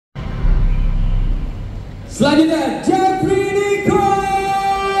Selanjutnya Jefri Nichol.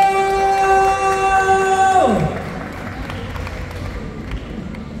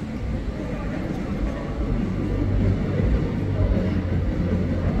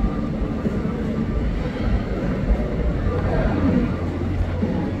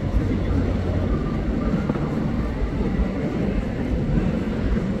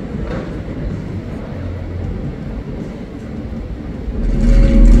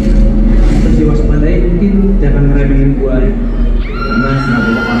 Mungkin jangan ngeremehin gue ya, karena nggak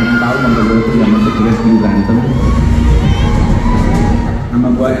banyak orang yang tahu nama gue itu zaman kecil sebelum berantem. Nama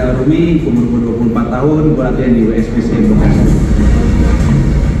gue Rumi, umur gue 24 tahun, gue latihan di WSPC Bekasi.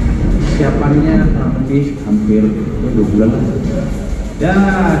 Persiapannya kurang lebih hampir 2 bulan lah. Ya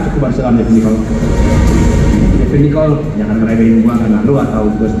cukup berselang Jefri Nichol. Jefri Nichol, jangan ngeremehin gue karena lu gak tahu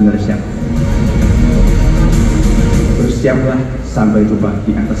gue sebenarnya siapa. Bersiaplah, sampai jumpa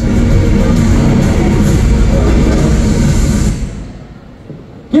di atas ini.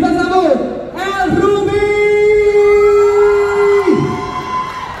 Kita sambut Rumi.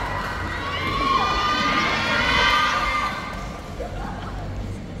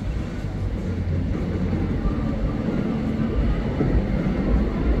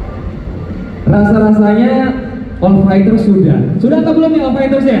 Rasa-rasanya All Fighters sudah atau belum nih All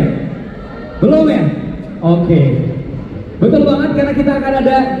Fighters ya? Belum ya? Oke. Betul banget karena kita akan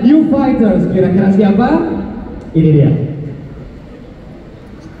ada New Fighters. Kira-kira siapa? Ini dia.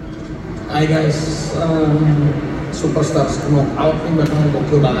 Hai guys, Superstars knockout ini bakal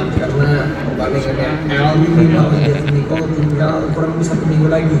gokil banget karena pertandingannya Rumi lawan Jefri Nichol tinggal kurang lebih 1 minggu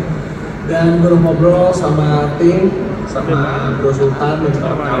lagi. Dan gue ngobrol sama tim, sama Bro Sultan dan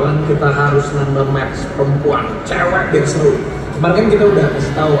kawan-kawan, kita harus nambah match perempuan, cewek biar seru. Kemarin kan kita udah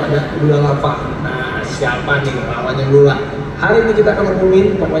kasih tahu ada Lula Lava. Nah, siapa nih lawannya Lula? Hari ini kita akan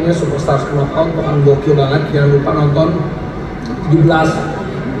ngumumin, pokoknya Superstars knockout bakal gokil banget. Jangan lupa nonton 17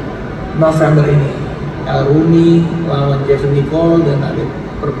 November ini. Rumi lawan Jefri Nichol dan ada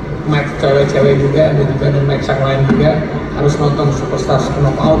match cewek-cewek juga, dan juga ada match yang lain juga. Harus nonton Superstars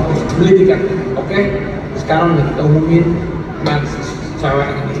knockout, beli tiket. Oke? Sekarang nih kita umumin match cewek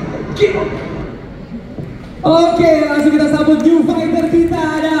ini. Oke, langsung kita sambut new fighter kita,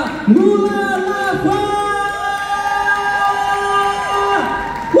 ada Lula Lava.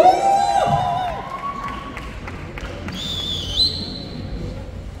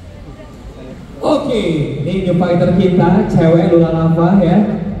 Oke, ini new fighter kita, cewek Lula Lava ya.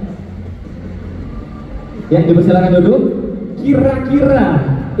 Ya, dipersilakan duduk. Kira-kira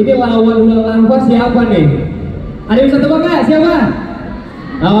ini lawan Lula Lava siapa nih? Ada yang bisa tebak nggak? Siapa?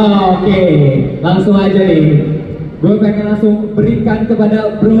 Oh, oke, langsung aja nih. Gue pengen langsung berikan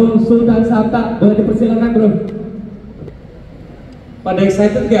kepada Bro Sultan Sabta. Boleh dipersilakan bro. Pada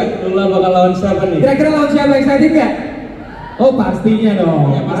excited gak? Lula bakal lawan siapa nih? Kira-kira lawan siapa, excited gak? Oh pastinya dong.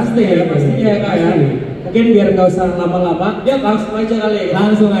 Ya pasti ya, pastinya ya kak ya. Mungkin biar nggak usah lama-lama, ya langsung aja kali ya.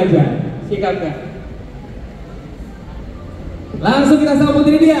 Langsung aja. Sikat gak? Langsung kita sambut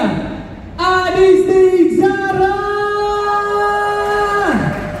ini dia, Adisti Zara.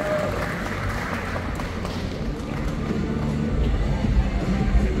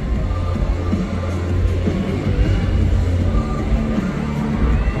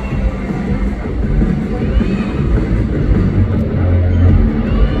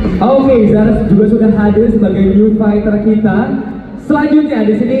 Oke, Zara juga sudah hadir sebagai new fighter kita. Selanjutnya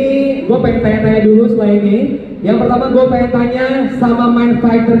di sini gue pengen tanya-tanya dulu setelah ini. Yang pertama gue pengen tanya sama main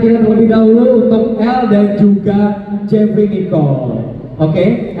fighter kita terlebih dahulu untuk L dan juga Jefri Nichol.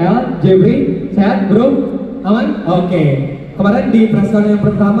 Oke, L, Jefri, sehat bro? Aman? Oke. Kemarin di press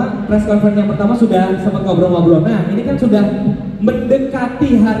conference yang pertama sudah sempat ngobrol-ngobrol. Nah, ini kan sudah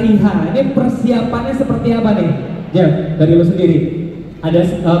mendekati hari H. Ini persiapannya seperti apa nih? Jeff, dari lu sendiri. Ada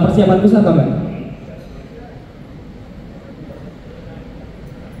persiapan khusus atau enggak?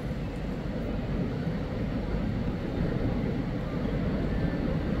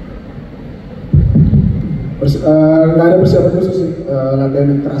 Nggak ada persiapan khusus sih, latihan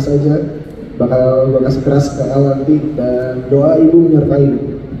yang keras aja. Bakal gue kasih keras ke L nanti dan doa ibu menyertai.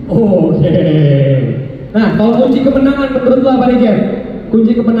 Oke. Nah, kalau kunci kemenangan menurut lo apa nih Jeff?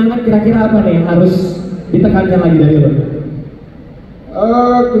 Kunci kemenangan kira-kira apa nih yang harus ditekankan lagi dari lo?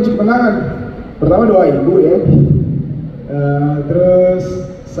 Kunci kemenangan pertama doa ibu ya, terus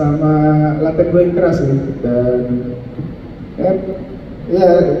sama latihan gue yang keras gitu. Dan ya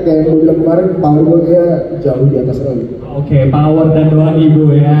kayak yang gue bilang kemarin, power gue kayak jauh di atas lo gitu. Oke, power dan doa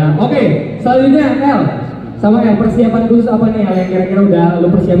ibu ya. Oke, selanjutnya L sama yang persiapan khusus apa nih yang kira-kira udah lo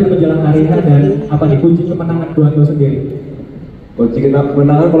persiapin menjelang hari H dan apa nih kunci kemenangan buat lo sendiri? Kunci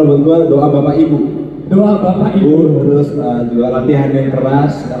kemenangan kalau buat gue doa bapak ibu. Doa bapak ibu. Terus juga latihan yang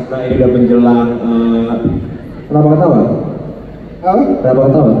keras karena ini udah menjelang kenapa ketawa? Apa? Kenapa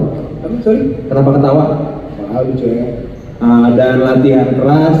ketawa? Sorry? Kenapa ketawa? Mahal lucu ya. Dan latihan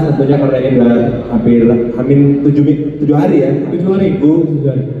keras tentunya karena ini udah hampir 7 hari ya. 7 hari.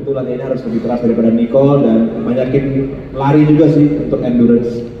 Itu latihannya harus lebih keras daripada Nichol dan banyakin lari juga sih untuk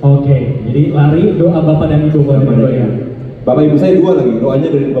endurance. Oke, jadi lari, doa bapak dan ibu buat ya. Bapak ibu saya 2 lagi, doanya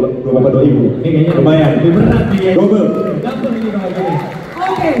dari dua bapak 2 ibu. Ini kayaknya lumayan. lebih berat nih ya. Double ini kalau gini.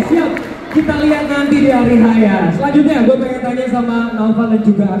 Oke, siap. Kita lihat nanti di hari H ya. Selanjutnya gue pengen tanya sama Naufal dan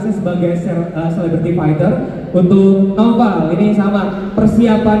juga Akses sebagai celebrity fighter. Untuk Naufal, ini sama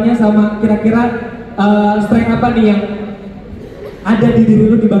persiapannya sama kira-kira strength apa nih yang ada di diri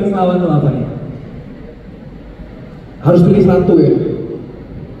lu dibanding lawan lu apa nih? Harus pilih satu ya.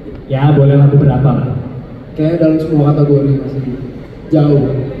 Ya boleh lah beberapa. Kayak dalam semua kategori masih jauh.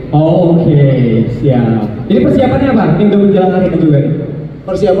 Oh, oke, siap. Ini persiapannya apa? Ini udah menjelang hari ini juga nih.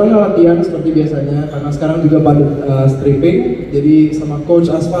 Persiapannya latihan seperti biasanya karena sekarang juga pada stripping. Jadi sama coach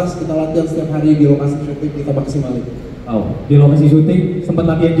Aspas kita latihan setiap hari di lokasi syuting kita maksimalin. Oh, di lokasi syuting sempat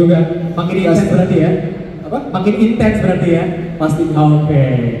latihan juga. Makin intens berarti ya? Apa? Makin intens berarti ya? Pasti. Oke.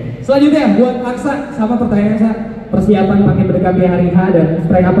 Selanjutnya buat Aksa sama pertanyaan Aksa. Persiapan makin mendekati hari H dan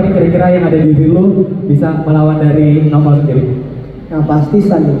strength apa nih kira-kira yang ada di diri lu bisa melawan dari Naufal sendiri? Yang pasti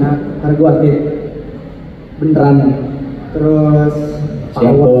stamina, karena gue atlet beneran. Terus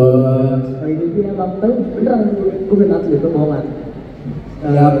power. Itu dia bang, tahu beneran gue bener atlet itu bohongan.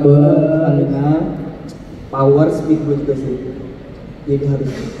 Stamina, power, speed gue juga sih. Jadi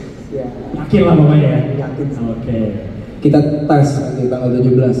harus ya. Yakin lah pokoknya ya. Yakin. Oke. Kita tes nanti tanggal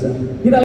 17 ya. Kita